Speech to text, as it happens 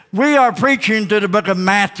We are preaching to the book of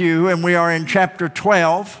Matthew, and we are in chapter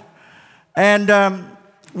 12. And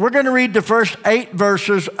we're going to read the first 8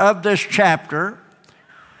 verses of this chapter.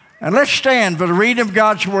 And let's stand for the reading of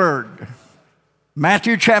God's word.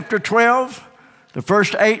 Matthew chapter 12, the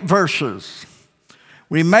first 8 verses.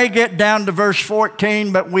 We may get down to verse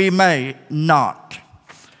 14, but we may not.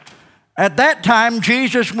 At that time,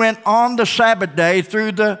 Jesus went on the Sabbath day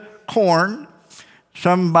through the corn.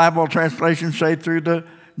 Some Bible translations say through the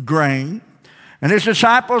grain. And his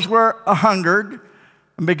disciples were a-hungered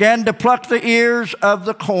and began to pluck the ears of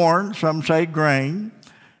the corn, some say grain,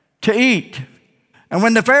 to eat. And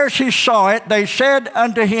when the Pharisees saw it, they said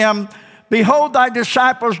unto him, Behold, thy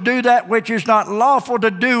disciples do that which is not lawful to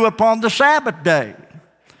do upon the Sabbath day.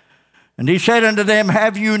 And he said unto them,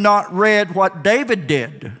 Have you not read what David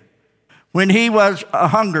did when he was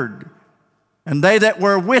a-hungered, and they that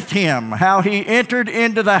were with him, how he entered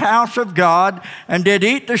into the house of God and did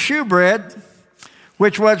eat the shewbread,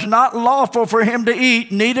 which was not lawful for him to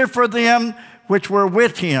eat, neither for them which were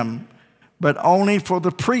with him, but only for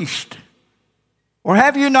the priest? Or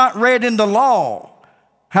have you not read in the law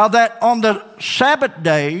how that on the Sabbath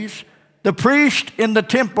days the priests in the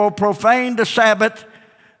temple profane the Sabbath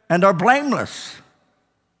and are blameless?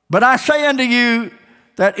 But I say unto you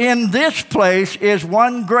that in this place is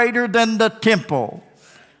one greater than the temple.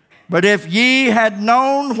 But if ye had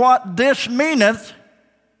known what this meaneth,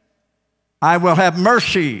 I will have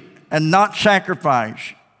mercy and not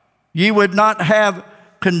sacrifice, ye would not have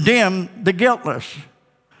condemned the guiltless.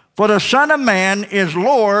 For the Son of Man is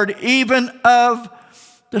Lord even of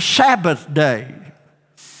the Sabbath day.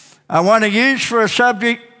 I want to use for a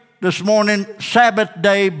subject this morning, Sabbath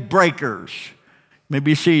Day Breakers. You may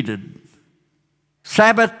be seated.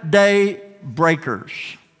 Sabbath Day Breakers.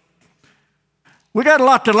 We got a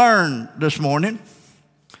lot to learn this morning,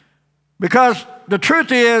 because the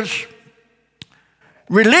truth is,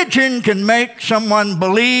 religion can make someone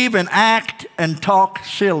believe and act and talk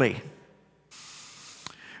silly.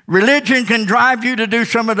 Religion can drive you to do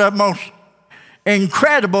some of the most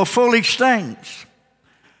incredible, foolish things.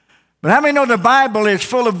 But how many know the Bible is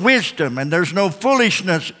full of wisdom and there's no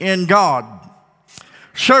foolishness in God?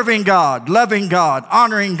 Serving God, loving God,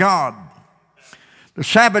 honoring God. The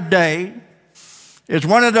Sabbath day is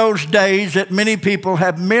one of those days that many people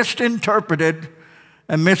have misinterpreted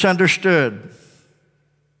and misunderstood.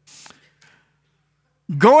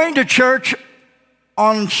 Going to church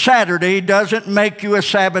on Saturday doesn't make you a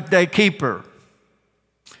Sabbath day keeper,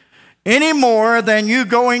 any more than you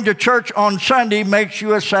going to church on Sunday makes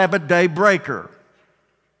you a Sabbath day breaker.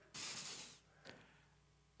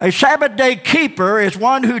 A Sabbath day keeper is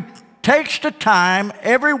one who takes the time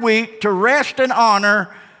every week to rest and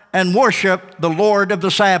honor and worship the Lord of the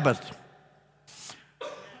Sabbath.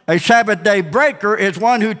 A Sabbath day breaker is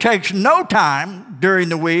one who takes no time during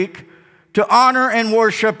the week to honor and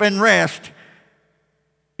worship and rest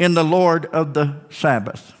in the Lord of the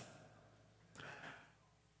Sabbath.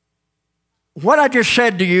 What I just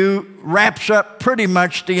said to you wraps up pretty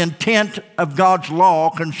much the intent of God's law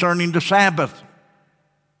concerning the Sabbath.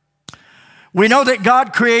 We know that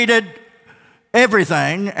God created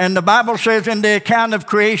everything, and the Bible says in the account of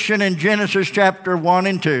creation in Genesis chapter 1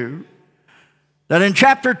 and 2, that in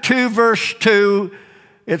chapter 2, verse 2,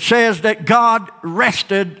 it says that God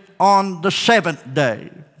rested on the 7th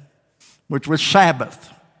day, which was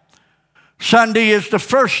Sabbath. Sunday is the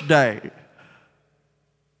first day,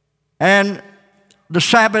 and the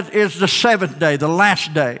Sabbath is the 7th day, the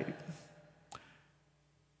last day.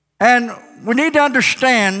 And we need to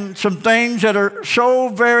understand some things that are so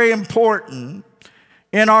very important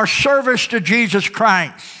in our service to Jesus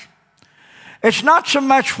Christ. It's not so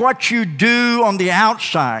much what you do on the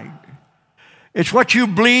outside. It's what you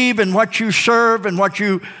believe and what you serve and what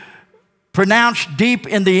you pronounce deep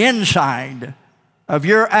in the inside of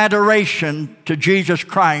your adoration to Jesus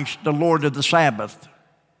Christ, the Lord of the Sabbath.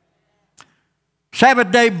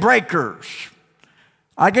 Sabbath Day Breakers.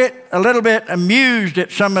 I get a little bit amused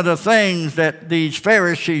at some of the things that these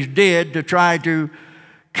Pharisees did to try to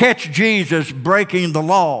catch Jesus breaking the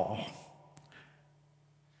law.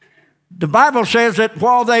 The Bible says that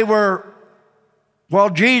while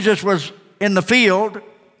Jesus was in the field,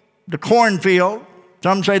 the cornfield,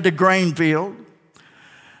 some say the grain field,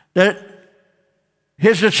 that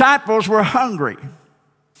his disciples were hungry.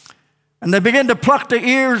 And they began to pluck the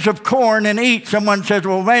ears of corn and eat. Someone says,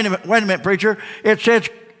 well, wait a minute, preacher. It says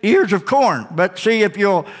ears of corn. But see, if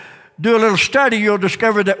you'll do a little study, you'll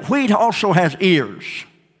discover that wheat also has ears.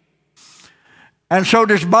 And so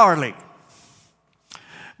does barley.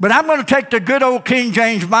 But I'm going to take the good old King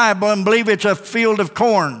James Bible and believe it's a field of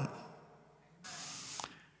corn.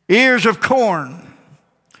 ears of corn.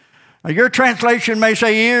 Now, your translation may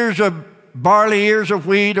say ears of barley, ears of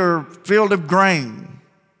wheat, or field of grain.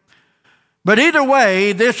 But either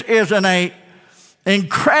way, this is an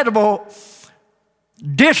incredible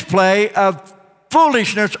display of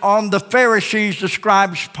foolishness on the Pharisees, the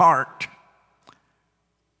scribes' part.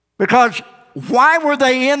 Because why were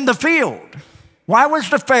they in the field? Why was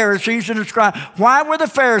the Pharisees and the scribes, why were the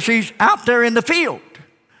Pharisees out there in the field?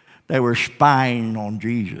 They were spying on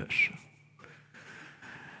Jesus.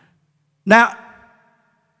 Now,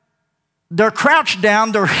 they're crouched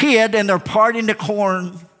down, they're hid, and they're parting the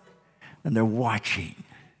corn, and they're watching.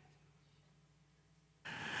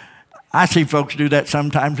 I see folks do that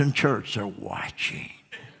sometimes in church. They're watching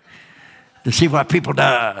to see what people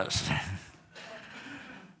does.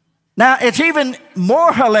 Now, it's even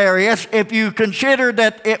more hilarious if you consider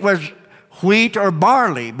that it was wheat or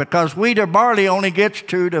barley, because wheat or barley only gets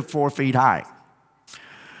 2 to 4 feet high.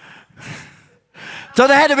 So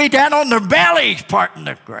they had to be down on their bellies parting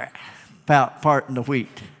the grass, parting the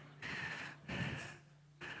wheat.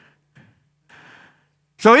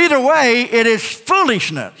 So either way, it is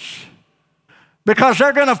foolishness, because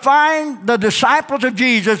they're going to find the disciples of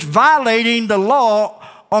Jesus violating the law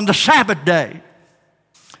on the Sabbath day.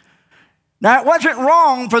 Now, it wasn't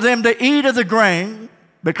wrong for them to eat of the grain,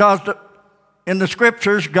 because in the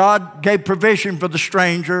scriptures, God gave provision for the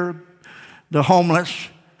stranger, the homeless.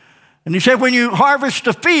 And he said, when you harvest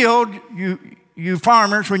the field, you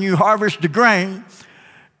farmers, when you harvest the grain,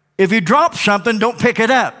 if you drop something, don't pick it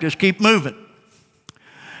up. Just keep moving.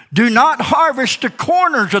 Do not harvest the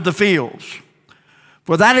corners of the fields,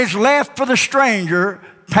 for that is left for the stranger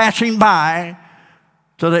passing by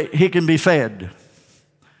so that he can be fed.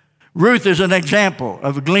 Ruth is an example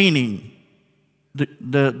of gleaning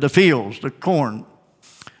the fields, the corn.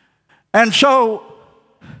 And so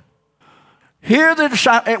here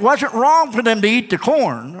it wasn't wrong for them to eat the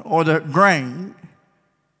corn or the grain,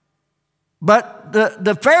 but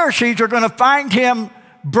the Pharisees are going to find him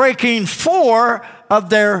breaking 4 of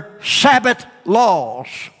their Sabbath laws.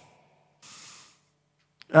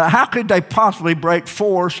 How could they possibly break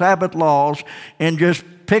 4 Sabbath laws in just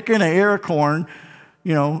picking an ear of corn,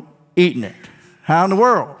 eating it? How in the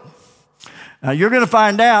world? Now, you're going to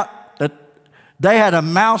find out that they had a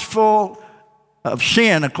mouthful of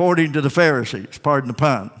sin according to the Pharisees, pardon the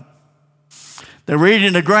pun. They were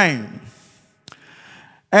eating the grain.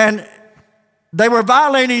 And they were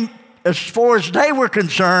violating, as far as they were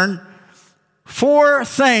concerned, 4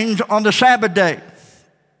 things on the Sabbath day.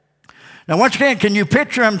 Now, once again, can you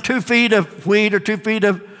picture them 2 feet of wheat or 2 feet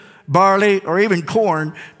of barley or even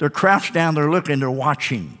corn? They're crouched down, they're looking, they're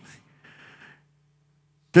watching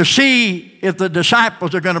to see if the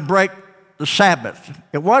disciples are going to break the Sabbath.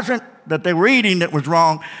 It wasn't that they were eating that was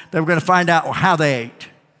wrong. They were going to find out how they ate.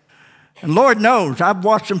 And Lord knows, I've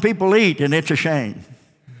watched some people eat, and it's a shame.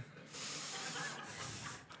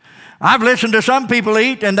 I've listened to some people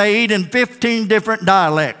eat, and they eat in 15 different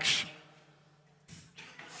dialects.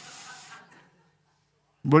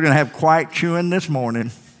 We're going to have quiet chewing this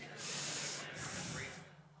morning.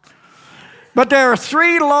 But there are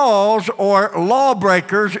 3 laws or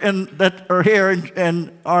lawbreakers that are here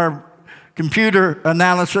in our computer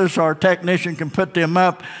analysis. Our technician can put them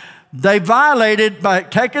up. They violated by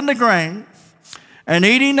taking the grain and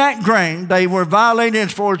eating that grain. They were violating,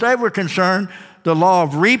 as far as they were concerned, the law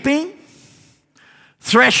of reaping,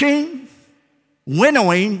 threshing,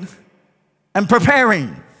 winnowing, and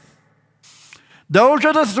preparing. Those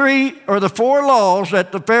are the 3 or the 4 laws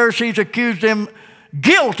that the Pharisees accused them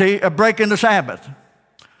guilty of breaking the Sabbath.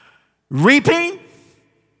 Reaping?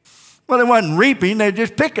 Well, they wasn't reaping, they were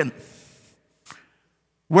just picking.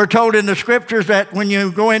 We're told in the scriptures that when you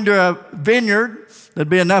go into a vineyard, there'd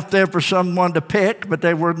be enough there for someone to pick, but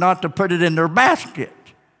they were not to put it in their basket.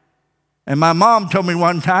 And my mom told me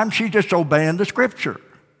one time, she's just obeying the scripture.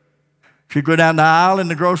 She'd go down the aisle in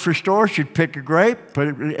the grocery store, she'd pick a grape, put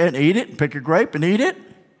it and eat it, pick a grape and eat it.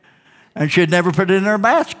 And she'd never put it in her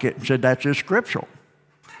basket and said, that's just scriptural.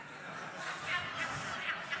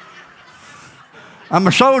 I'm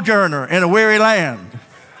a sojourner in a weary land.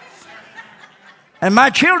 And my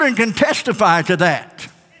children can testify to that.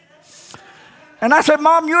 And I said,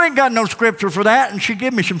 Mom, you ain't got no scripture for that. And she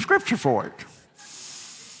gave me some scripture for it.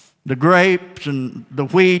 The grapes and the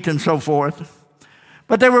wheat and so forth.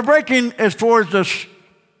 But they were breaking, as far as the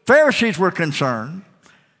Pharisees were concerned,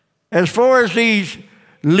 as far as these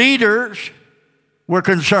leaders were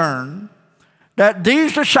concerned, that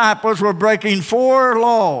these disciples were breaking 4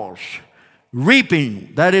 laws.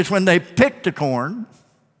 Reaping, that is when they picked the corn.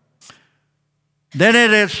 Then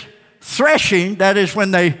it is threshing, that is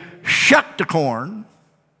when they shucked the corn.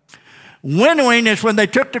 Winnowing is when they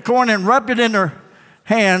took the corn and rubbed it in their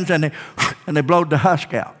hands and they blowed the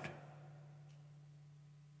husk out.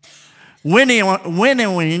 Winnowing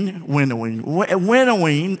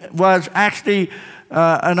was actually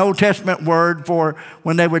an Old Testament word for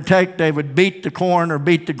when they would beat the corn or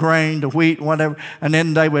beat the grain, the wheat, whatever, and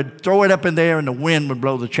then they would throw it up in there and the wind would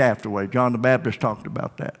blow the chaff away. John the Baptist talked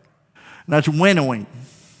about that. And that's winnowing.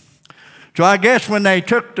 So I guess when they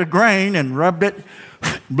took the grain and rubbed it,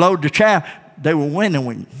 blowed the chaff, they were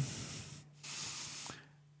winnowing.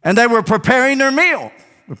 And they were preparing their meal.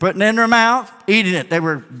 They're putting it in their mouth, eating it. They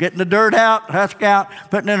were getting the dirt out, husk out,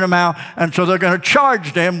 putting it in their mouth. And so they're going to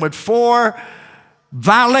charge them with 4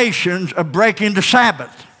 violations of breaking the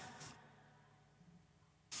Sabbath.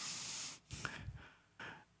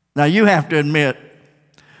 Now you have to admit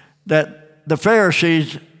that the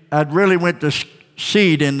Pharisees had really went to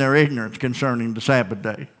seed in their ignorance concerning the Sabbath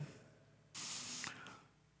day.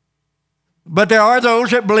 But there are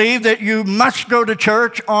those that believe that you must go to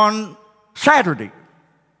church on Saturday.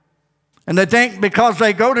 And they think because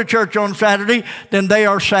they go to church on Saturday, then they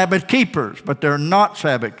are Sabbath keepers. But they're not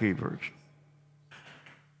Sabbath keepers.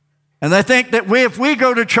 And they think that if we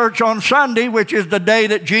go to church on Sunday, which is the day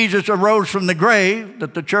that Jesus arose from the grave,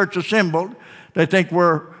 that the church assembled, they think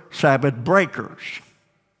we're Sabbath breakers.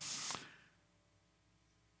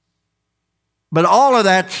 But all of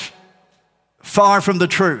that's far from the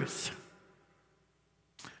truth.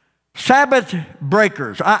 Sabbath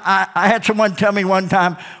breakers. I had someone tell me one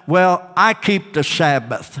time, well, I keep the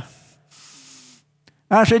Sabbath.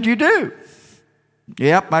 I said, you do?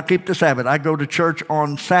 Yep, I keep the Sabbath. I go to church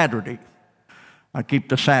on Saturday. I keep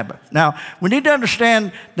the Sabbath. Now, we need to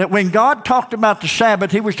understand that when God talked about the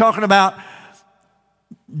Sabbath, he was talking about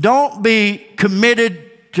don't be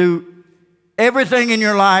committed to everything in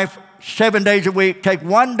your life 7 days a week. Take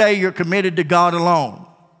one day you're committed to God alone.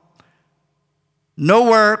 No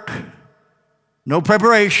work, no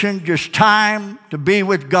preparation, just time to be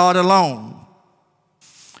with God alone.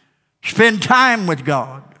 Spend time with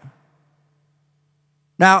God.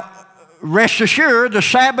 Now, rest assured, the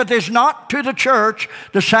Sabbath is not to the church.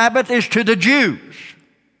 The Sabbath is to the Jews.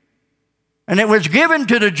 And it was given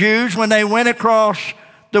to the Jews when they went across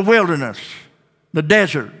the wilderness, the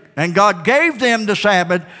desert. And God gave them the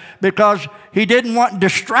Sabbath because he didn't want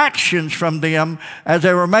distractions from them as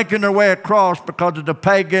they were making their way across because of the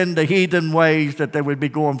pagan, the heathen ways that they would be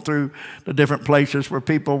going through the different places where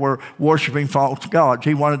people were worshiping false gods.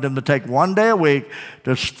 He wanted them to take one day a week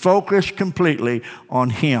to focus completely on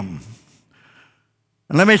him.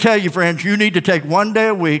 And let me tell you, friends, you need to take one day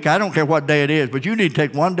a week. I don't care what day it is, but you need to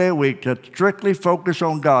take one day a week to strictly focus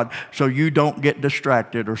on God so you don't get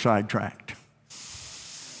distracted or sidetracked.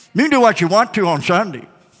 You can do what you want to on Sunday.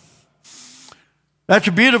 That's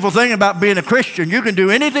a beautiful thing about being a Christian. You can do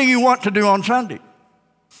anything you want to do on Sunday.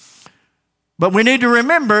 But we need to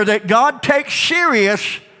remember that God takes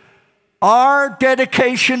serious our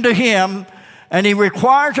dedication to him, and he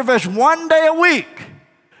requires of us one day a week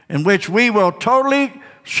in which we will totally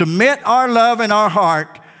submit our love and our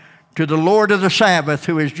heart to the Lord of the Sabbath,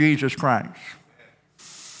 who is Jesus Christ.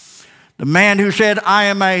 The man who said, I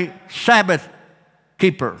am a Sabbath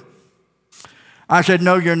keeper. I said,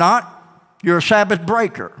 no, you're not. You're a Sabbath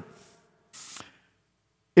breaker.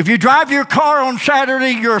 If you drive your car on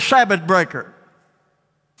Saturday, you're a Sabbath breaker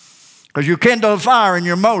because you kindle a fire in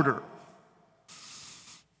your motor.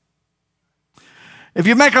 If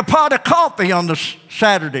you make a pot of coffee on the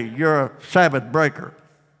Saturday, you're a Sabbath breaker.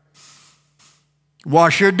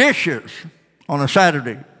 Wash your dishes on a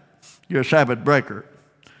Saturday, you're a Sabbath breaker.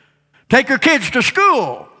 Take your kids to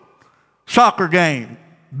school, soccer game,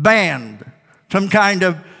 band, some kind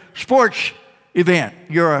of sports event,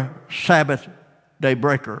 you're a Sabbath day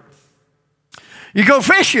breaker. You go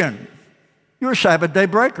fishing, you're a Sabbath day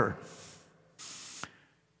breaker.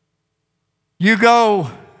 You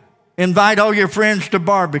go invite all your friends to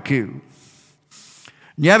barbecue.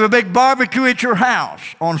 You have a big barbecue at your house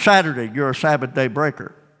on Saturday, you're a Sabbath day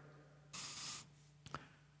breaker.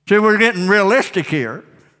 See, we're getting realistic here.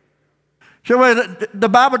 So the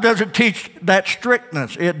Bible doesn't teach that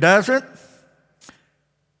strictness. It doesn't.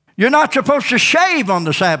 You're not supposed to shave on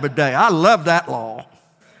the Sabbath day. I love that law.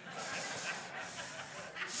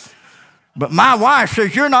 But my wife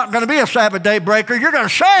says you're not going to be a Sabbath day breaker. You're going to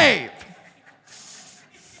shave.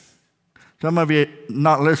 Some of you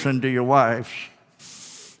not listening to your wives.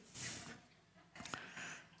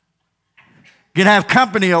 You can have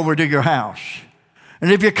company over to your house.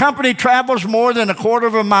 And if your company travels more than a quarter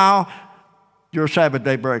of a mile, you're a Sabbath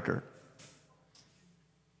day breaker.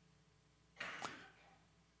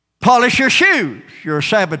 Polish your shoes, you're a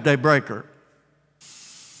Sabbath day breaker.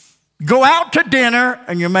 go out to dinner,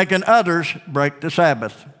 and you're making others break the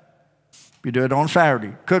Sabbath. You do it on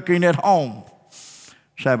Saturday. Cooking at home,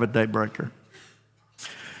 Sabbath day breaker.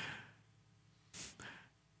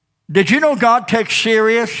 Did you know God takes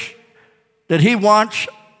serious that He wants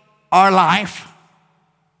our life?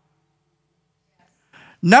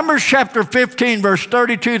 Numbers chapter 15, verse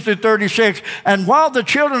 32 through 36. And while the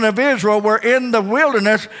children of Israel were in the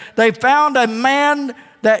wilderness, they found a man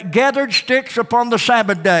that gathered sticks upon the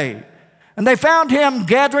Sabbath day. And they found him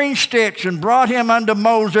gathering sticks and brought him unto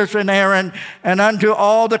Moses and Aaron and unto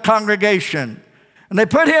all the congregation. And they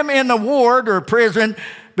put him in the ward or prison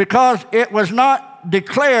because it was not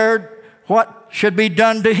declared what should be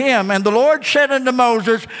done to him. And the Lord said unto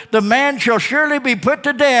Moses, the man shall surely be put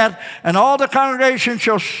to death, and all the congregation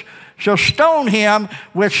shall stone him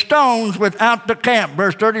with stones without the camp.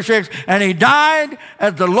 Verse 36, and he died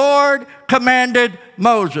as the Lord commanded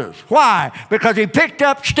Moses. Why? Because he picked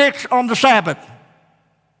up sticks on the Sabbath.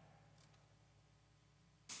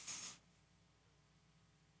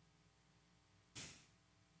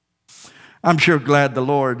 I'm sure glad the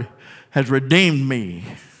Lord has redeemed me.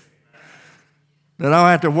 That I don't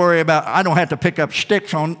have to worry about, I don't have to pick up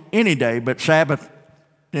sticks on any day, but Sabbath,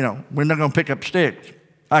 we're not going to pick up sticks.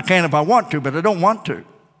 I can if I want to, but I don't want to.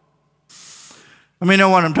 Let me know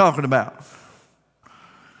what I'm talking about.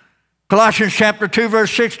 Colossians chapter 2,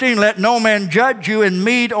 verse 16, let no man judge you in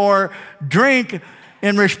meat or drink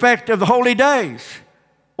in respect of the holy days,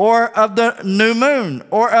 or of the new moon,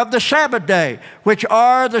 or of the Sabbath day, which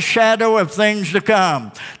are the shadow of things to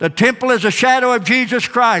come. The temple is a shadow of Jesus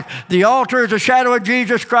Christ. The altar is a shadow of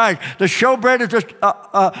Jesus Christ. The showbread is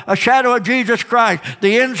a shadow of Jesus Christ.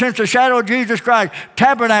 The incense, a shadow of Jesus Christ.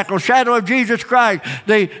 Tabernacle, shadow of Jesus Christ.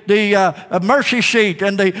 The mercy seat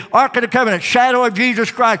and the Ark of the Covenant, shadow of Jesus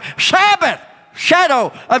Christ. Sabbath,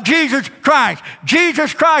 shadow of Jesus Christ.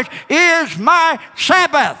 Jesus Christ is my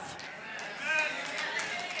Sabbath.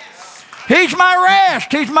 He's my rest.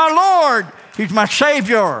 He's my Lord. He's my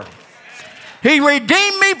Savior. He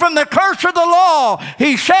redeemed me from the curse of the law.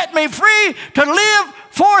 He set me free to live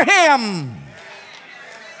for Him.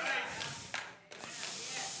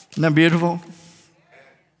 Isn't that beautiful?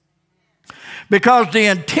 Because the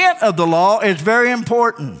intent of the law is very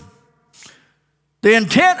important. The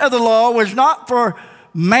intent of the law was not for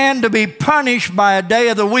man to be punished by a day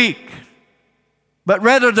of the week, but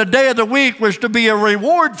rather the day of the week was to be a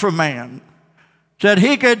reward for man, so that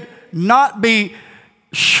he could not be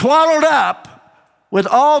swallowed up with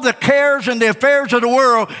all the cares and the affairs of the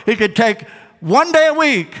world. He could take one day a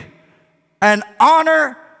week and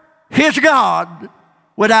honor his God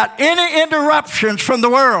without any interruptions from the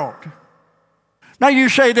world. Now you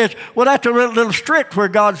say this, well, that's a little strict where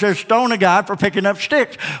God says stone a guy for picking up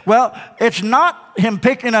sticks. Well, it's not him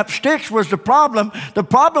picking up sticks was the problem. The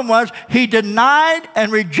problem was he denied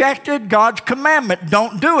and rejected God's commandment.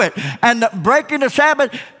 Don't do it. And breaking the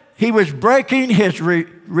Sabbath, he was breaking his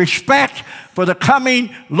respect for the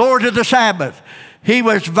coming Lord of the Sabbath. He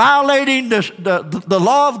was violating the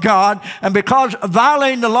law of God, and because of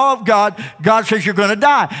violating the law of God, God says you're going to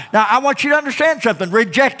die. Now, I want you to understand something.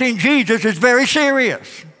 Rejecting Jesus is very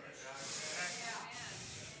serious.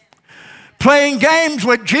 Playing games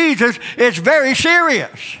with Jesus is very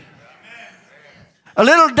serious. A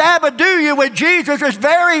little dab-a-do-you with Jesus is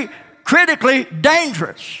very critically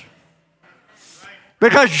dangerous,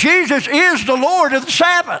 because Jesus is the Lord of the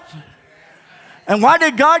Sabbath. And why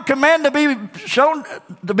did God command to be stoned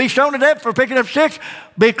to death for picking up sticks?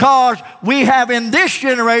 Because we have in this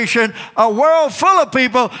generation a world full of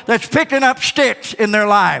people that's picking up sticks in their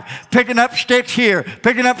life. Picking up sticks here,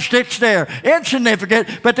 picking up sticks there. Insignificant,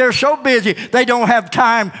 but they're so busy. They don't have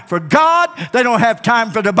time for God. They don't have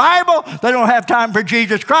time for the Bible. They don't have time for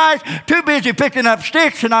Jesus Christ. Too busy picking up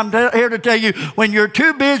sticks. And I'm here to tell you, when you're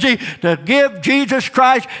too busy to give Jesus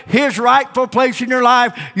Christ His rightful place in your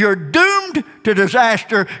life, you're doomed to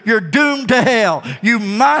disaster. You're doomed to hell. You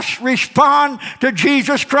must respond to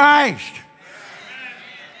Jesus Christ.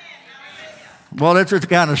 Well, that's the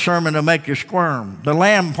kind of sermon to make you squirm. The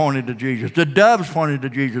lamb pointed to Jesus. The doves pointed to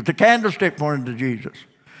Jesus. The candlestick pointed to Jesus.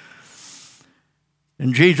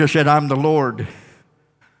 And Jesus said, I'm the Lord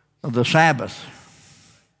of the Sabbath.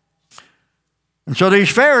 And so these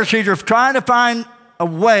Pharisees are trying to find a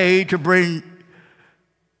way to bring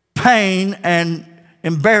pain and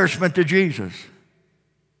embarrassment to Jesus.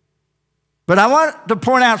 But I want to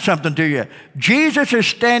point out something to you. Jesus is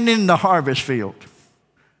standing in the harvest field.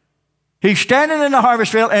 He's standing in the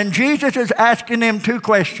harvest field, and Jesus is asking him two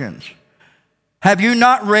questions. Have you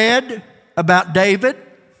not read about David?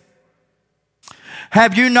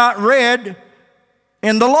 Have you not read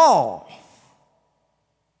in the law?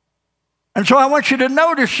 And so I want you to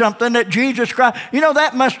notice something that Jesus Christ,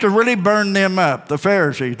 that must have really burned them up, the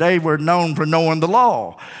Pharisees. They were known for knowing the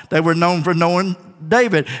law. They were known for knowing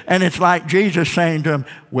David. And it's like Jesus saying to them,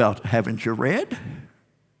 well, haven't you read?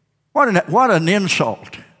 What an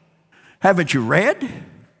insult. Haven't you read?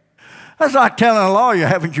 That's like telling a lawyer,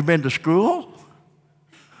 haven't you been to school?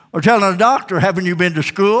 Or telling a doctor, haven't you been to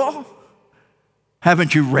school?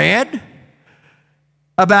 Haven't you read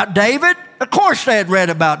about David? Of course they had read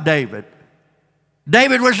about David.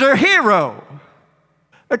 David was their hero.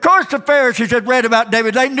 Of course the Pharisees had read about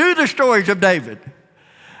David. They knew the stories of David.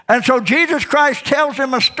 And so Jesus Christ tells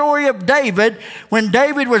them a story of David when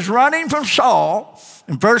David was running from Saul.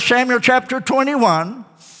 In 1 Samuel chapter 21,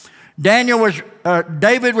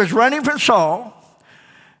 David was running from Saul.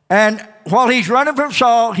 And while he's running from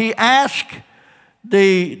Saul, he asked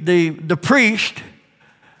the priest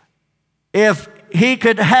if he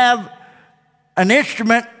could have an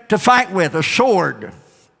instrument to fight with, a sword.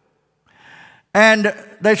 And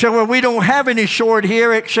they said, well, we don't have any sword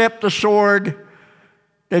here except the sword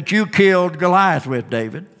that you killed Goliath with,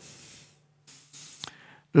 David.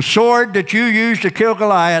 The sword that you used to kill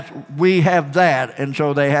Goliath, we have that. And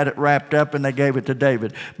so they had it wrapped up and they gave it to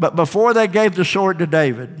David. But before they gave the sword to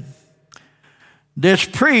David, this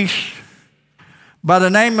priest by the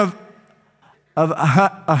name of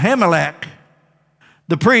Ahimelech,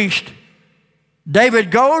 the priest, David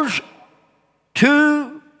goes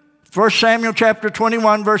to 1 Samuel chapter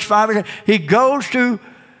 21, verse 5. He goes to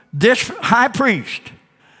this high priest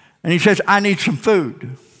and he says, I need some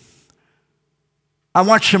food. I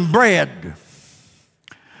want some bread.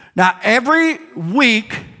 Now, every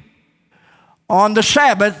week on the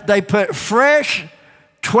Sabbath, they put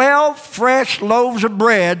 12 fresh loaves of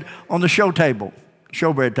bread on the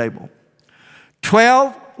showbread table.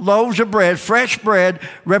 12 loaves of bread, fresh bread,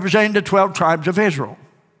 representing the 12 tribes of Israel.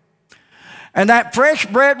 And that fresh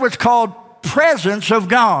bread was called presence of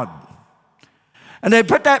God. And they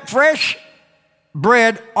put that fresh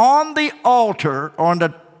bread on the altar, on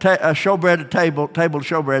the showbread table of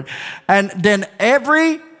showbread. And then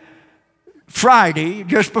every Friday,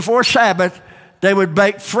 just before Sabbath, they would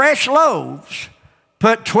bake fresh loaves,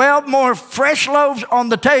 put 12 more fresh loaves on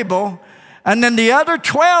the table, and then the other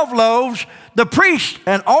 12 loaves, the priest,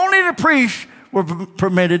 and only the priests were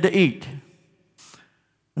permitted to eat.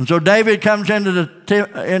 And so David comes into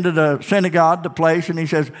the synagogue, the place, and he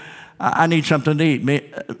says, I need something to eat.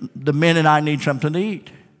 The men and I need something to eat.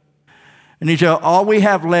 And he said, all we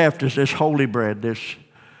have left is this holy bread,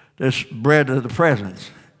 this bread of the presence.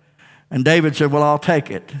 And David said, well, I'll take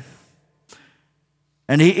it.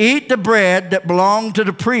 And he ate the bread that belonged to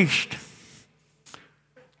the priest.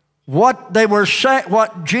 What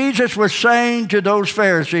Jesus was saying to those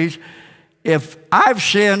Pharisees, if I've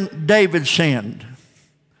sinned, David sinned.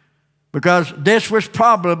 Because this was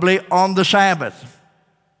probably on the Sabbath.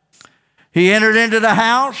 He entered into the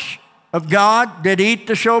house of God, did eat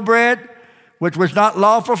the showbread, which was not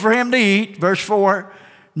lawful for him to eat, verse 4,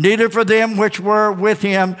 neither for them which were with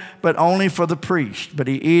him, but only for the priest. But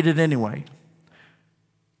he ate it anyway.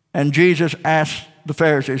 And Jesus asked the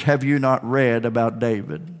Pharisees, have you not read about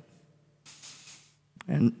David?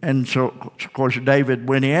 And so, of course, David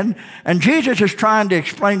went in. And Jesus is trying to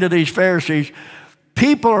explain to these Pharisees,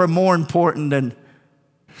 people are more important than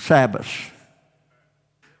Sabbaths.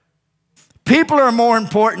 People are more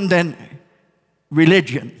important than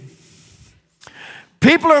religion.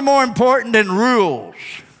 People are more important than rules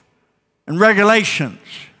and regulations.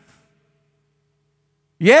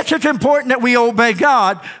 Yes, it's important that we obey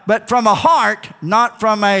God, but from a heart, not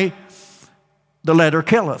from the letter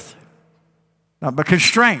killeth, not by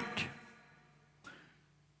constraint.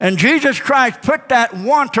 And Jesus Christ put that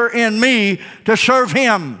wanter in me to serve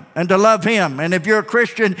him and to love him. And if you're a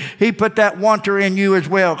Christian, he put that wanter in you as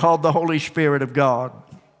well, called the Holy Spirit of God.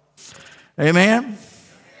 Amen?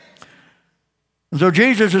 And so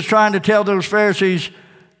Jesus is trying to tell those Pharisees,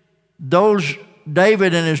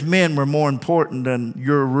 David and his men were more important than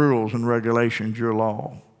your rules and regulations, your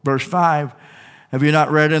law. Verse 5, have you not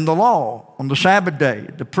read in the law, on the Sabbath day,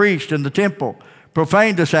 the priest in the temple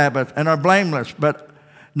profane the Sabbath and are blameless. But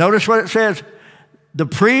notice what it says, the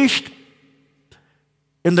priest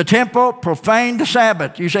in the temple profaned the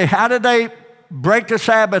Sabbath. You say, how did they break the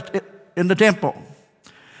Sabbath in the temple?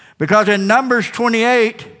 Because in Numbers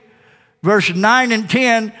 28, verse 9 and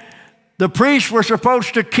 10, the priests were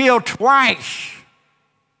supposed to kill twice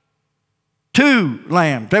 2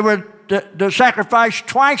 lambs. They were to sacrifice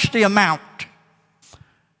twice the amount.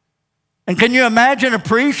 And can you imagine a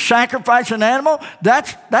priest sacrifice an animal?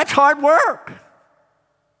 That's hard work.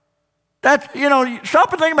 That's,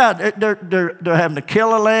 stop and think about it. They're having to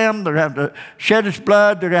kill a lamb. They're having to shed its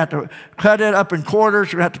blood. They're going to have to cut it up in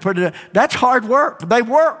quarters. They're going to have to put it in. That's hard work. They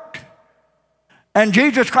worked. And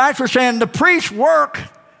Jesus Christ was saying the priests work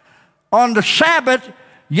on the Sabbath,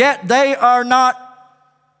 yet they are not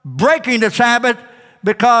breaking the Sabbath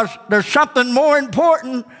because there's something more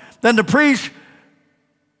important than the priests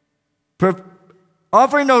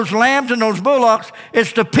offering those lambs and those bullocks.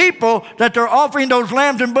 It's the people that they're offering those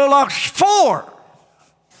lambs and bullocks for.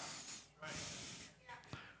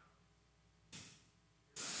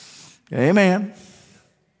 Amen.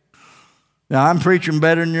 Now, I'm preaching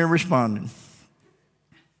better than you're responding.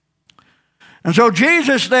 And so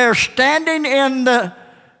Jesus there standing in the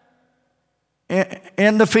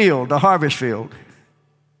field, the harvest field.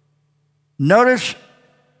 Notice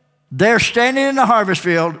they're standing in the harvest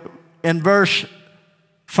field in verse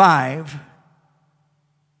 5,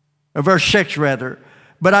 or verse 6 rather.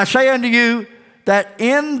 But I say unto you that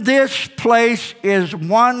in this place is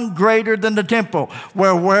one greater than the temple.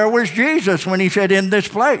 Where was Jesus when he said in this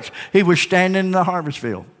place? He was standing in the harvest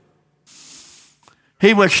field.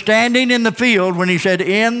 He was standing in the field when he said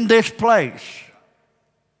in this place.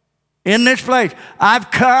 In this place, I've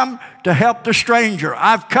come to help the stranger.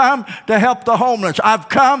 I've come to help the homeless. I've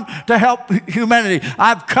come to help humanity.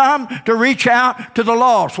 I've come to reach out to the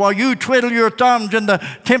lost. While you twiddle your thumbs in the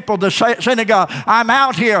temple, the synagogue, I'm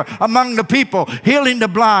out here among the people, healing the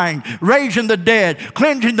blind, raising the dead,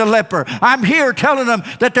 cleansing the leper. I'm here telling them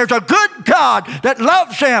that there's a good God that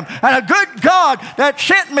loves them and a good God that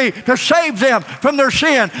sent me to save them from their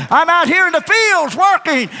sin. I'm out here in the fields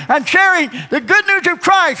working and sharing the good news of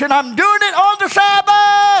Christ, and I'm doing it on the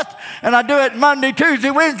Sabbath. And I do it Monday, Tuesday,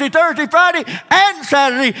 Wednesday, Thursday, Friday, and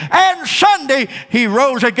Saturday, and Sunday. He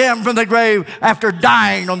rose again from the grave after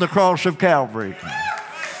dying on the cross of Calvary.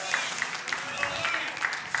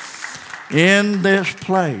 In this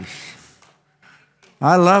place.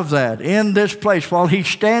 I love that. In this place. While he's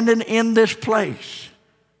standing in this place.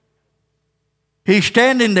 He's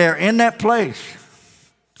standing there in that place.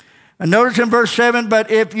 And notice in verse 7, but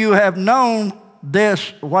if you have known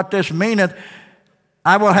this, what this meaneth,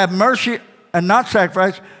 I will have mercy and not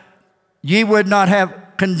sacrifice, ye would not have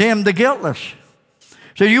condemned the guiltless.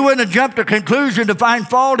 So you wouldn't have jumped to conclusion to find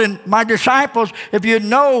fault in my disciples if you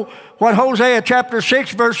know what Hosea chapter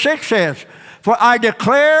 6 verse 6 says. For I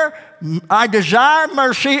declare, I desire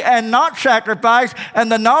mercy and not sacrifice,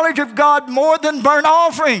 and the knowledge of God more than burnt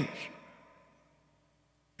offerings.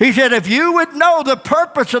 He said, if you would know the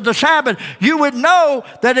purpose of the Sabbath, you would know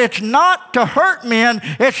that it's not to hurt men,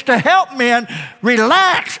 it's to help men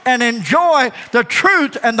relax and enjoy the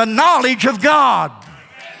truth and the knowledge of God.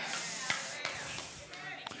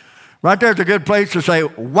 Right there's a good place to say,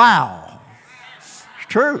 wow. It's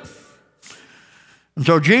true. And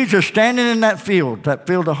so Jesus standing in that field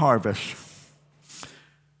of harvest.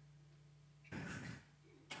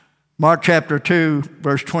 Mark chapter 2,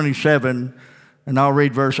 verse 27. And I'll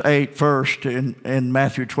read verse 8 first in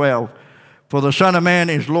Matthew 12. For the Son of Man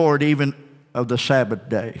is Lord even of the Sabbath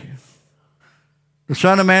day. The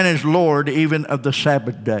Son of Man is Lord even of the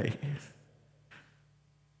Sabbath day.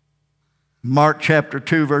 Mark chapter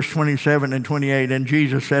 2, verse 27 and 28. And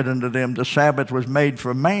Jesus said unto them, the Sabbath was made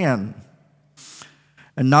for man,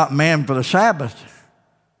 and not man for the Sabbath.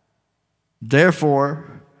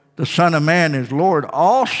 Therefore, the Son of Man is Lord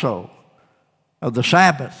also of the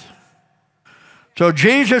Sabbath. So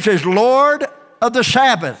Jesus is Lord of the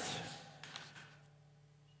Sabbath.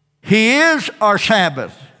 He is our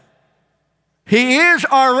Sabbath. He is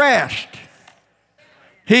our rest.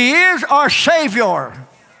 He is our Savior.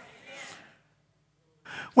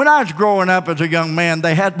 When I was growing up as a young man,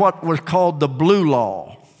 they had what was called the Blue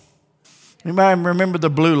Law. Anybody remember the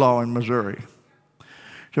Blue Law in Missouri?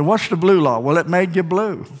 So what's the Blue Law? Well, it made you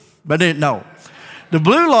blue. But no. The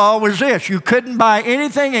Blue Law was this. You couldn't buy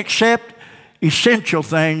anything except essential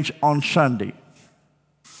things on Sunday.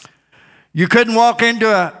 You couldn't walk into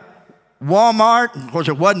a Walmart. Of course,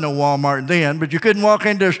 it wasn't a Walmart then, but you couldn't walk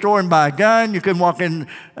into a store and buy a gun. You couldn't walk in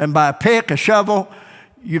and buy a pick, a shovel.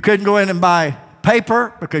 You couldn't go in and buy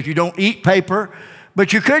paper because you don't eat paper.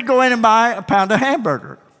 But you could go in and buy a pound of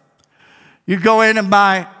hamburger. You'd go in and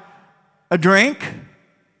buy a drink,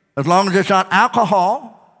 as long as it's not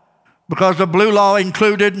alcohol, because the Blue Law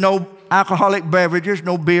included no alcoholic beverages,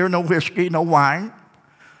 no beer, no whiskey, no wine.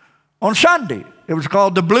 On Sunday, it was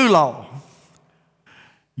called the Blue Law.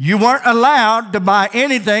 You weren't allowed to buy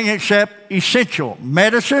anything except essential,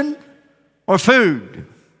 medicine or food.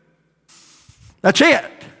 That's it.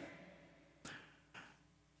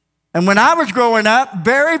 And when I was growing up,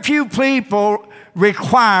 very few people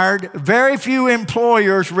required, very few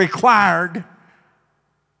employers required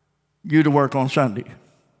you to work on Sunday.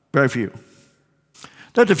 Very few.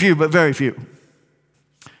 There's a few, but very few.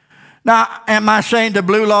 Now, am I saying the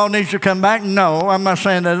blue law needs to come back? No, I'm not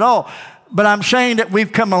saying that at all. But I'm saying that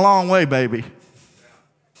we've come a long way, baby.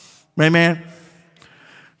 Amen?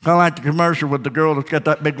 Kind of like the commercial with the girl that's got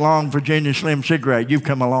that big, long Virginia Slim cigarette. You've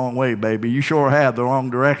come a long way, baby. You sure have, the wrong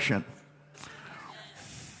direction.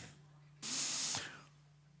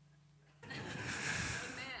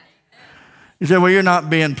 You say, well, you're not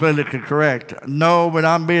being politically correct. No, but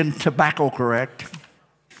I'm being tobacco correct.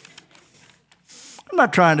 I'm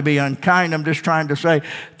not trying to be unkind. I'm just trying to say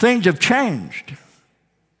things have changed.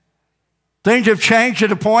 Things have changed to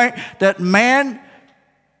the point that, man,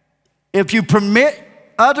 if you permit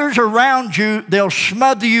others around you, they'll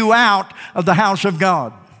smother you out of the house of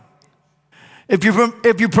God. If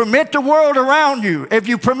you permit the world around you, if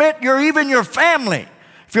you permit even your family,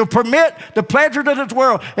 if you permit the pleasures of this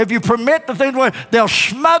world, if you permit the things, they'll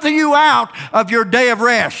smother you out of your day of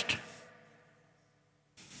rest.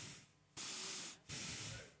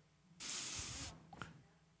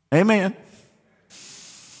 Amen.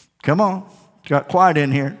 Come on. It's got quiet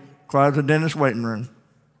in here. Quiet as a dentist's waiting room.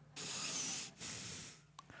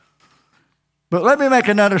 But let me make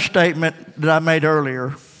another statement that I made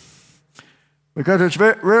earlier, because it's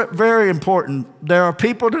very, very important. There are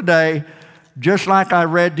people today, just like I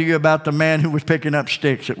read to you about the man who was picking up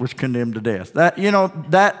sticks that was condemned to death.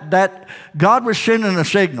 That God was sending a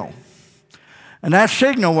signal. And that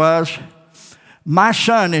signal was, my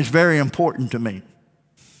son is very important to me.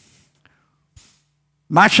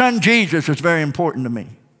 My son Jesus is very important to me.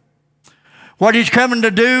 What he's coming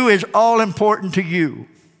to do is all important to you.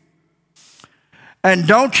 And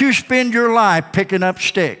don't you spend your life picking up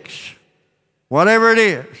sticks, whatever it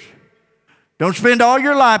is. Don't spend all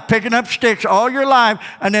your life picking up sticks all your life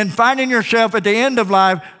and then finding yourself at the end of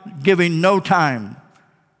life giving no time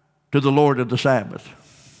to the Lord of the Sabbath.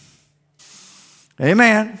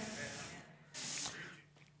 Amen.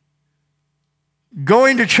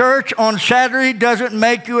 Going to church on Saturday doesn't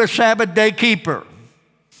make you a Sabbath day keeper.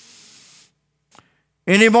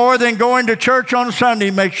 Any more than going to church on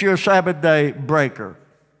Sunday makes you a Sabbath day breaker.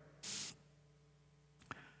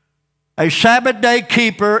 A Sabbath day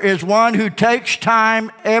keeper is one who takes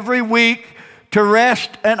time every week to rest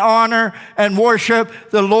and honor and worship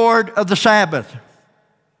the Lord of the Sabbath.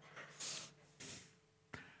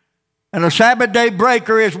 And a Sabbath day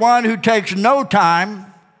breaker is one who takes no time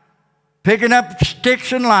picking up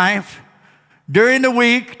sticks in life during the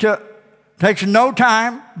week, takes no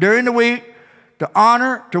time during the week to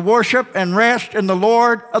honor, to worship, and rest in the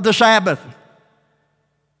Lord of the Sabbath.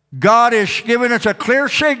 God is giving us a clear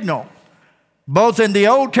signal, both in the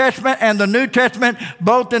Old Testament and the New Testament,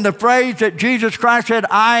 both in the phrase that Jesus Christ said,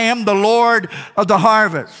 I am the Lord of the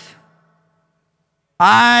harvest.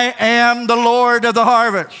 I am the Lord of the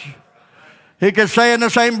harvest. He could say in the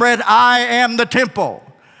same breath, I am the temple.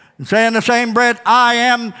 And say in the same breath, I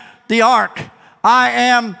am the ark. I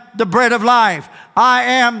am the bread of life. I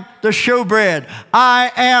am the showbread.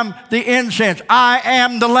 I am the incense. I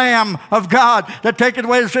am the Lamb of God that taketh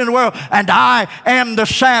away the sin of the world. And I am the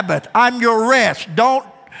Sabbath. I'm your rest. Don't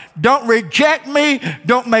reject me.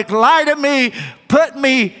 Don't make light of me. Put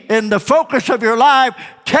me in the focus of your life.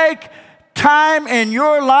 Take time in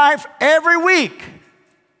your life every week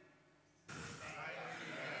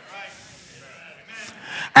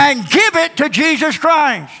and give it to Jesus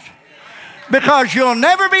Christ. Because you'll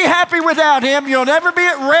never be happy without Him. You'll never be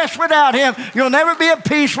at rest without Him. You'll never be at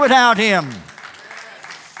peace without Him.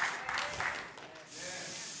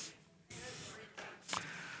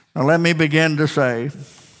 Now let me begin to say,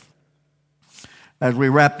 as we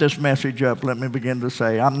wrap this message up, let me begin to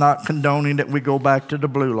say, I'm not condoning that we go back to the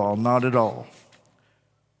blue law, not at all.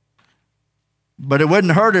 But it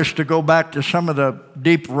wouldn't hurt us to go back to some of the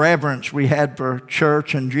deep reverence we had for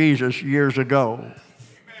church and Jesus years ago.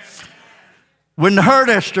 Wouldn't hurt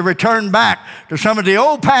us to return back to some of the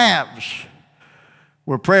old paths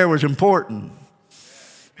where prayer was important.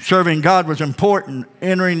 Serving God was important.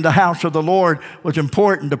 Entering the house of the Lord was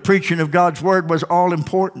important. The preaching of God's word was all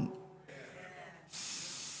important.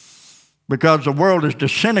 Because the world is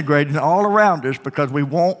disintegrating all around us because we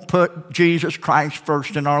won't put Jesus Christ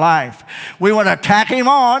first in our life. We want to tack Him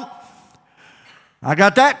on. I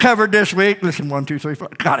got that covered this week. Listen, 1, 2, 3, 4.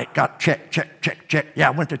 Got it. Check. Yeah,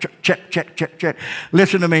 I went to church. Check.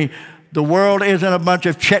 Listen to me. The world isn't a bunch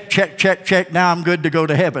of check. Now I'm good to go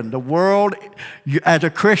to heaven. The world, as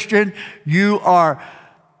a Christian, you are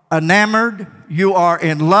enamored. You are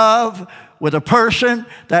in love with a person.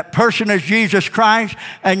 That person is Jesus Christ,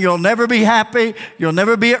 and you'll never be happy. You'll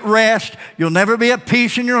never be at rest. You'll never be at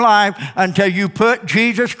peace in your life until you put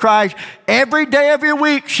Jesus Christ every day of your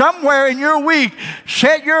week, somewhere in your week.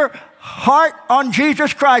 Set your heart on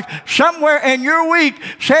Jesus Christ. Somewhere in your week,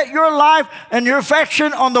 set your life and your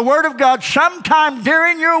affection on the Word of God. Sometime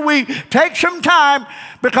during your week, take some time,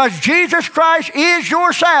 because Jesus Christ is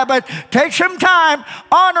your Sabbath. Take some time,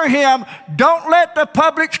 honor Him. Don't let the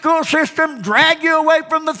public school system drag you away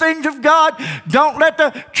from the things of God. Don't let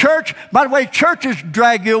the church, by the way, churches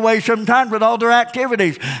drag you away sometimes with all their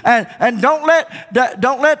activities. And don't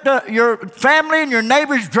let your family and your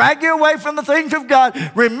neighbors drag you away from the things of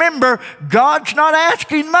God. Remember, God's not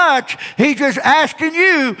asking much. He's just asking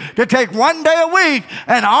you to take one day a week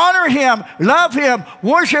and honor Him, love Him,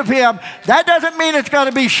 worship Him. That doesn't mean it's got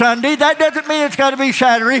to be Sunday. That doesn't mean it's got to be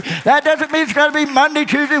Saturday. That doesn't mean it's got to be Monday,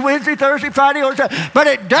 Tuesday, Wednesday, Thursday, Friday, or Saturday. But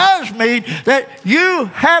it does mean that you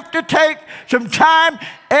have to take some time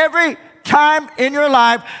every time in your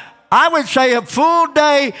life. I would say a full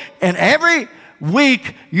day, and every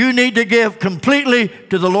week you need to give completely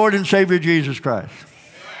to the Lord and Savior Jesus Christ.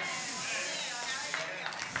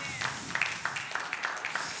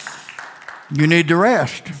 You need to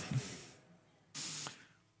rest.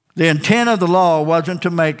 The intent of the law wasn't to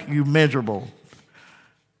make you miserable.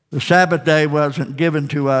 The Sabbath day wasn't given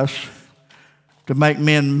to us to make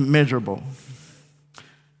men miserable.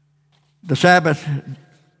 The Sabbath,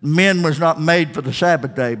 men was not made for the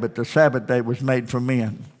Sabbath day, but the Sabbath day was made for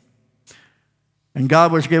men. And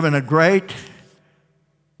God was given a great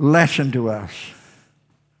lesson to us,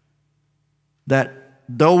 that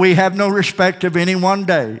though we have no respect of any one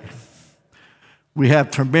day, we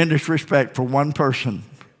have tremendous respect for one person,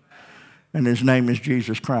 and His name is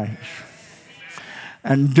Jesus Christ.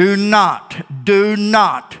 And do not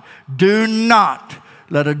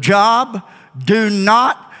let a job, do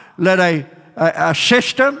not let a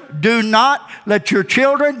system, do not let your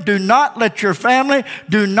children, do not let your family,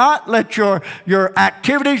 do not let your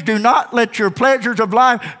activities, do not let your pleasures of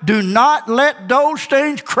life, do not let those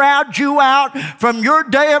things crowd you out from your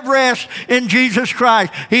day of rest in Jesus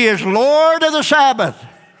Christ. He is Lord of the Sabbath.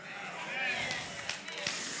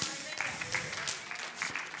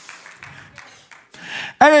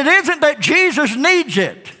 And it isn't that Jesus needs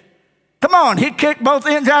it. Come on, He kicked both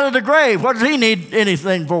ends out of the grave. What does He need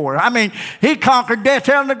anything for? I mean, He conquered death,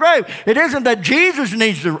 hell, and the grave. It isn't that Jesus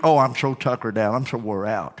needs to, oh, I'm so tuckered out, I'm so wore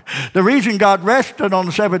out. The reason God rested on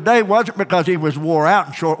the seventh day wasn't because He was wore out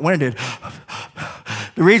and short-winded.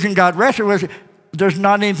 The reason God rested was, there's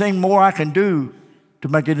not anything more I can do to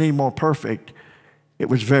make it any more perfect. It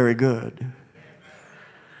was very good.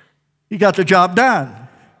 You got the job done.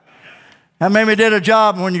 How many did a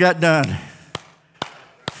job when you got done?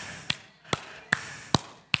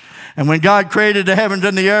 And when God created the heavens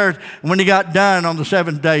and the earth, and when He got done on the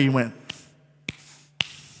seventh day, He went,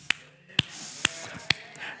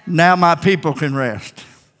 now my people can rest.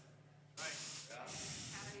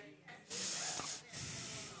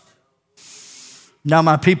 Now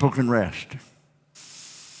my people can rest.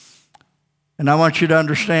 And I want you to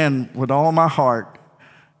understand with all my heart,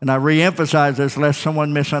 and I re-emphasize this lest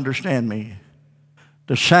someone misunderstand me,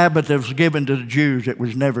 the Sabbath that was given to the Jews, it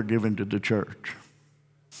was never given to the church.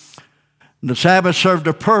 The Sabbath served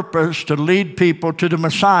a purpose to lead people to the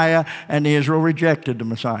Messiah, and Israel rejected the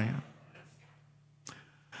Messiah.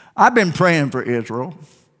 I've been praying for Israel.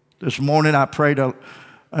 This morning I prayed an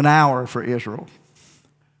hour for Israel.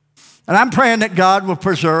 And I'm praying that God will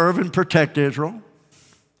preserve and protect Israel.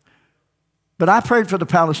 But I prayed for the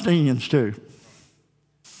Palestinians too.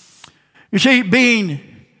 You see, being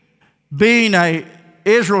an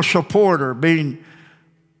Israel supporter, being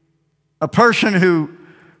a person who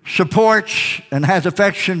supports and has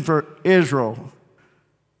affection for Israel,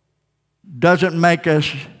 doesn't make us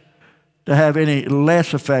to have any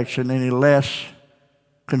less affection, any less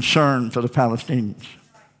concern for the Palestinians.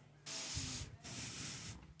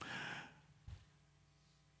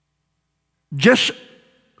 Just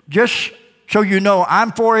so you know,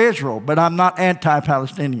 I'm for Israel, but I'm not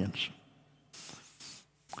anti-Palestinians.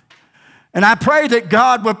 And I pray that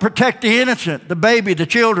God will protect the innocent, the baby, the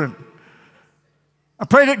children. I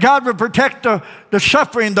pray that God would protect the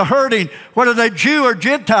suffering, the hurting, whether they're Jew or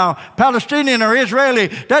Gentile, Palestinian or Israeli.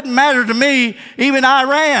 Doesn't matter to me, even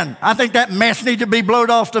Iran. I think that mess needs to be blown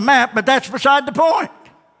off the map, but that's beside the point.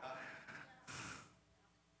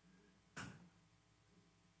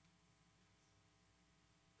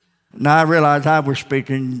 Now I realize I was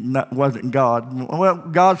speaking, wasn't God. Well,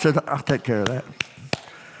 God said, I'll take care of that.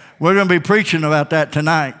 We're going to be preaching about that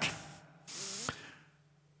tonight.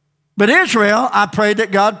 But Israel, I pray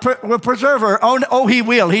that God will preserve her. Oh, he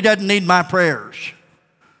will. He doesn't need my prayers.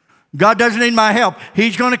 God doesn't need my help.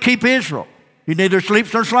 He's going to keep Israel. He neither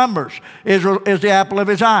sleeps nor slumbers. Israel is the apple of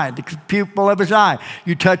his eye, the pupil of his eye.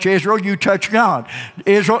 You touch Israel, you touch God.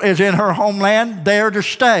 Israel is in her homeland, there to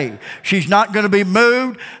stay. She's not going to be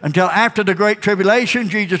moved until after the great tribulation.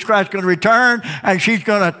 Jesus Christ is going to return, and she's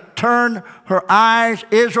going to turn her eyes,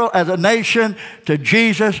 Israel as a nation, to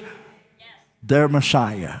Jesus, their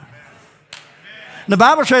Messiah. The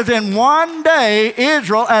Bible says in one day,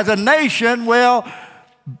 Israel as a nation will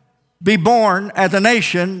be born as a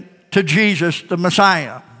nation to Jesus, the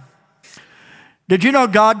Messiah. Did you know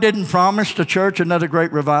God didn't promise the church another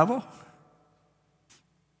great revival?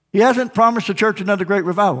 He hasn't promised the church another great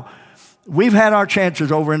revival. We've had our chances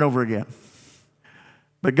over and over again.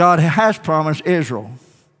 But God has promised Israel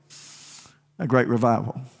a great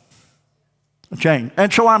revival, a change.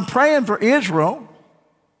 And so I'm praying for Israel.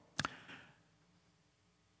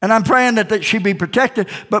 And I'm praying that she be protected.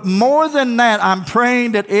 But more than that, I'm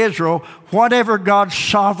praying that Israel, whatever God's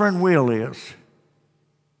sovereign will is,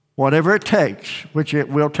 whatever it takes, which it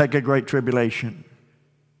will take a great tribulation.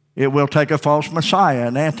 It will take a false Messiah,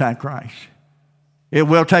 an Antichrist. It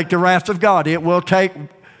will take the wrath of God. It will take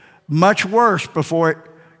much worse before it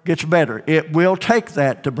gets better. It will take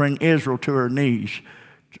that to bring Israel to her knees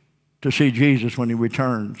to see Jesus when he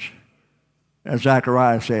returns, as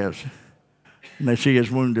Zechariah says. And they see his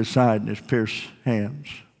wounded side and his pierced hands.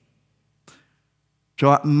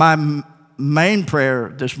 So my main prayer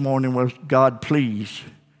this morning was, God, please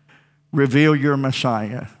reveal your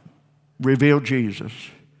Messiah. Reveal Jesus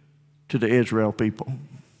to the Israel people.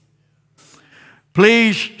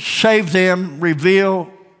 Please save them.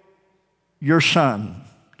 Reveal your Son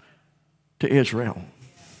to Israel.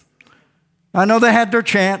 I know they had their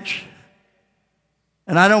chance.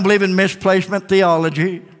 And I don't believe in misplacement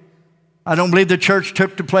theology. I don't believe the church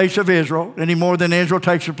took the place of Israel any more than Israel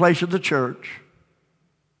takes the place of the church.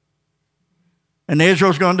 And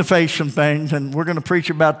Israel's going to face some things, and we're going to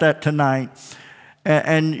preach about that tonight.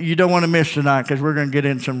 And you don't want to miss tonight because we're going to get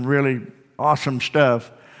in some really awesome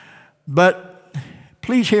stuff. But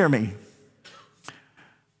please hear me.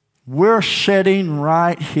 We're sitting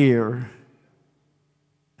right here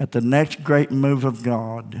at the next great move of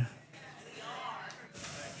God.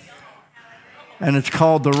 And it's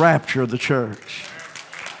called the rapture of the church.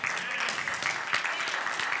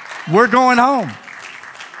 We're going home.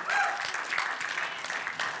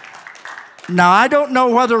 Now, I don't know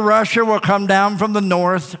whether Russia will come down from the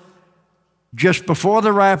north just before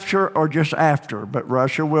the rapture or just after, but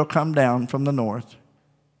Russia will come down from the north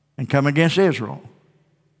and come against Israel,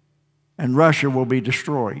 and Russia will be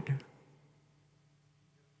destroyed.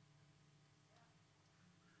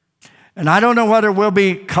 And I don't know whether we'll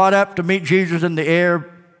be caught up to meet Jesus in the air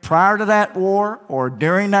prior to that war or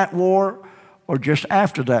during that war or just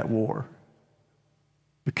after that war.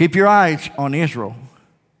 But keep your eyes on Israel,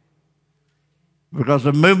 because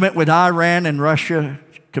the movement with Iran and Russia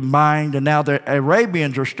combined, and now the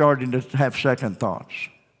Arabians are starting to have second thoughts.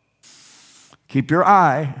 Keep your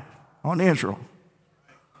eye on Israel,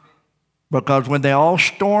 because when they all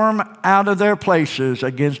storm out of their places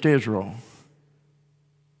against Israel,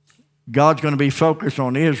 God's going to be focused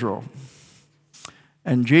on Israel,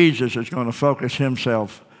 and Jesus is going to focus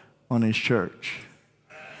himself on his church.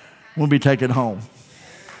 We'll be taken home.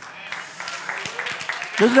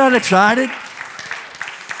 Isn't that exciting?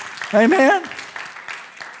 Amen?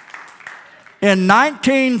 In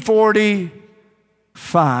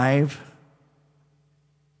 1945,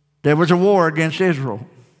 there was a war against Israel.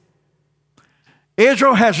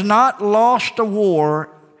 Israel has not lost a war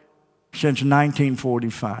since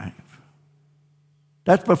 1945.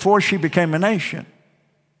 That's before she became a nation.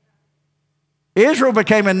 Israel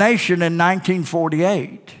became a nation in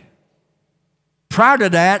 1948. Prior to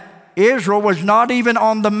that, Israel was not even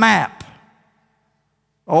on the map.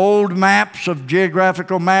 Old maps of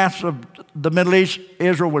geographical maps of the Middle East,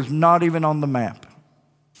 Israel was not even on the map.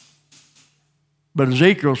 But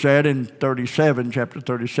Ezekiel said in chapter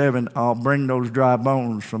 37, I'll bring those dry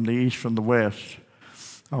bones from the east, from the west.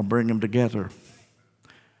 I'll bring them together.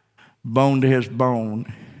 Bone to his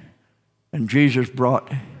bone. And Jesus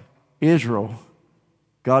brought Israel,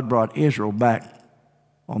 God brought Israel back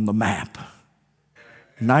on the map.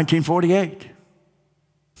 1948.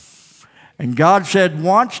 And God said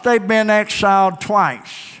once they've been exiled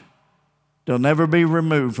twice, they'll never be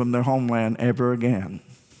removed from their homeland ever again.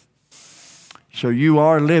 So you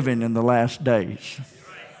are living in the last days.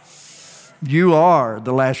 You are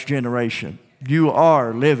the last generation. You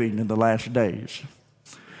are living in the last days.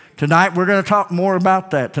 Tonight we're going to talk more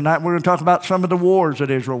about that. Tonight we're going to talk about some of the wars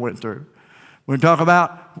that Israel went through. We're going to talk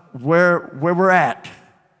about where we're at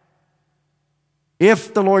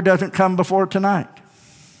if the Lord doesn't come before tonight.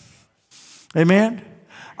 Amen?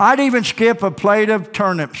 I'd even skip a plate of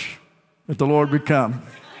turnips if the Lord would come.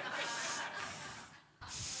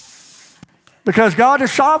 Because God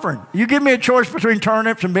is sovereign. You give me a choice between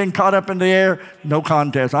turnips and being caught up in the air, no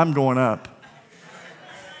contest. I'm going up.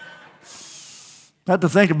 I have to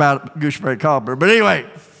think about gooseberry cobbler. But anyway,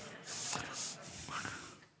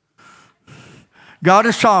 God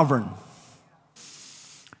is sovereign.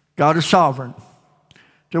 God is sovereign.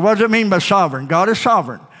 So what does it mean by sovereign? God is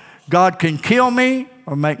sovereign. God can kill me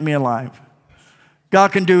or make me alive.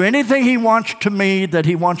 God can do anything He wants to me that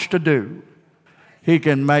He wants to do. He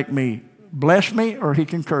can make me bless me or He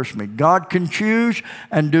can curse me. God can choose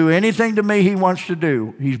and do anything to me He wants to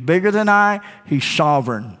do. He's bigger than I. He's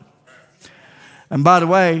sovereign. And by the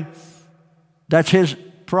way, that's His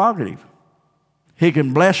prerogative. He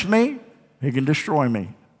can bless me. He can destroy me.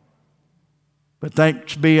 But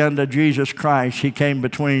thanks be unto Jesus Christ, He came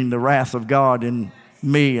between the wrath of God and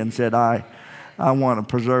me and said, I want to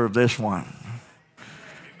preserve this one.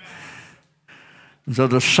 And so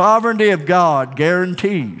the sovereignty of God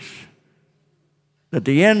guarantees that at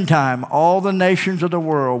the end time, all the nations of the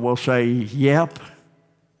world will say, yep,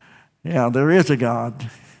 yeah, there is a God.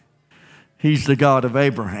 He's the God of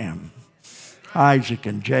Abraham, Isaac,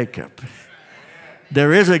 and Jacob.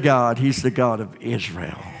 There is a God. He's the God of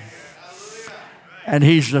Israel. And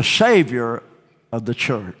He's the Savior of the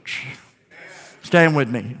church. Stand with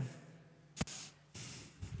me.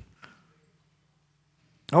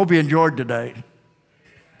 I hope you enjoyed today.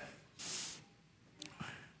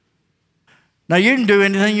 Now, you can do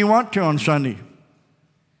anything you want to on Sunday.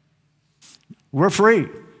 We're free.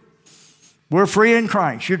 We're free in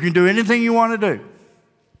Christ. You can do anything you want to do.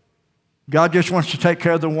 God just wants to take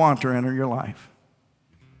care of the want to enter your life.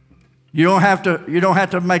 You don't have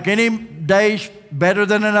to make any days better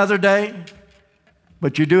than another day,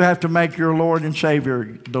 but you do have to make your Lord and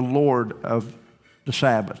Savior the Lord of the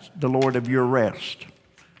Sabbath, the Lord of your rest.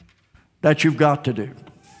 That you've got to do.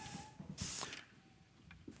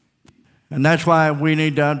 And that's why we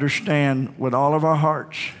need to understand with all of our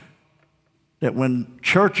hearts that when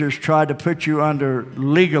churches try to put you under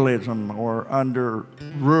legalism or under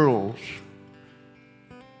rules,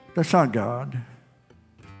 that's not God.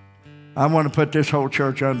 I want to put this whole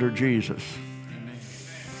church under Jesus.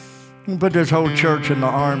 I put this whole church in the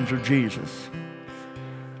arms of Jesus.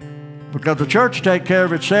 Because the church takes care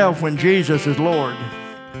of itself when Jesus is Lord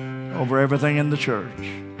over everything in the church.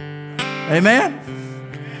 Amen?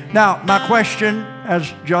 Now, my question,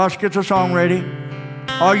 as Josh gets a song ready,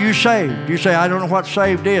 are you saved? You say, I don't know what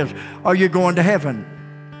saved is. Are you going to heaven?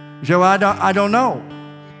 You say, well, I don't know.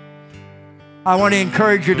 I want to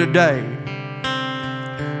encourage you today.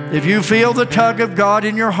 If you feel the tug of God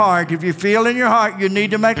in your heart, if you feel in your heart you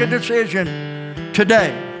need to make a decision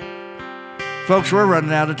today. Folks, we're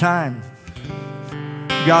running out of time.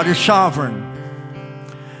 God is sovereign.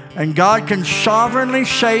 And God can sovereignly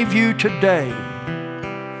save you today.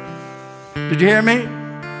 Did you hear me?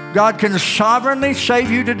 God can sovereignly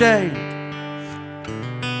save you today.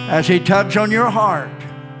 As He tugs on your heart,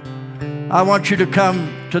 I want you to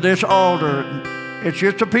come to this altar. It's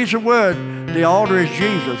just a piece of wood. The altar is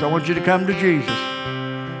Jesus. I want you to come to Jesus.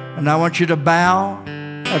 And I want you to bow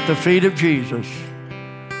at the feet of Jesus.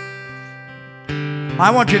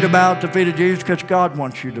 I want you to bow at the feet of Jesus because God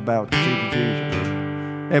wants you to bow at the feet of Jesus.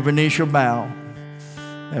 Every knee shall bow.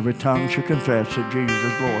 Every tongue shall confess that Jesus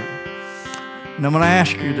is Lord. And I'm going to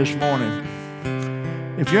ask you this morning,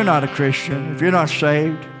 if you're not a Christian, if you're not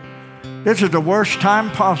saved, this is the worst time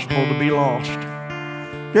possible to be lost.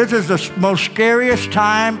 This is the most scariest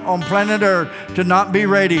time on planet Earth to not be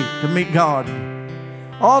ready to meet God.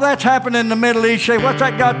 All that's happened in the Middle East, say, what's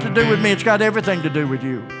that got to do with me? It's got everything to do with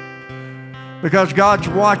you. Because God's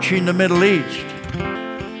watching the Middle East.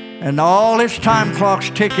 And all His time clock's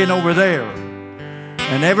ticking over there.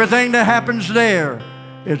 And everything that happens there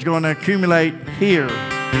is going to accumulate here.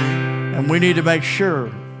 And we need to make sure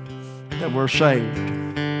that we're saved.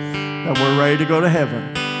 That we're ready to go to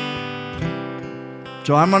heaven.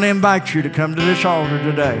 So I'm going to invite you to come to this altar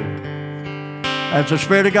today. As the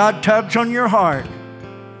Spirit of God tugs on your heart,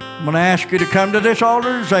 I'm going to ask you to come to this altar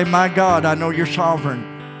and say, my God, I know you're sovereign.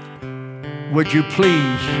 Would you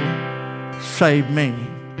please save me?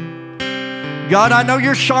 God, I know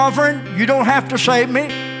you're sovereign. You don't have to save me.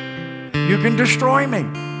 You can destroy me.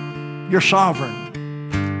 You're sovereign.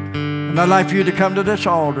 And I'd like for you to come to this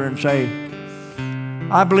altar and say,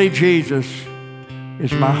 I believe Jesus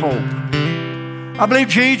is my hope. I believe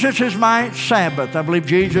Jesus is my Sabbath. I believe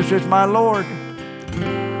Jesus is my Lord.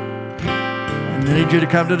 And I need you to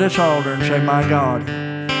come to this altar and say, my God,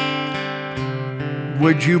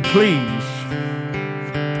 would you please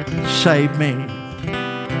save me?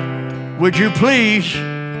 Would you please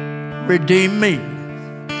redeem me?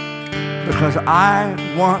 Because I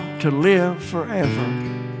want to live forever.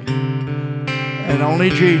 And only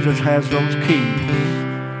Jesus has those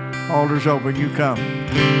keys. Altar's open. You come.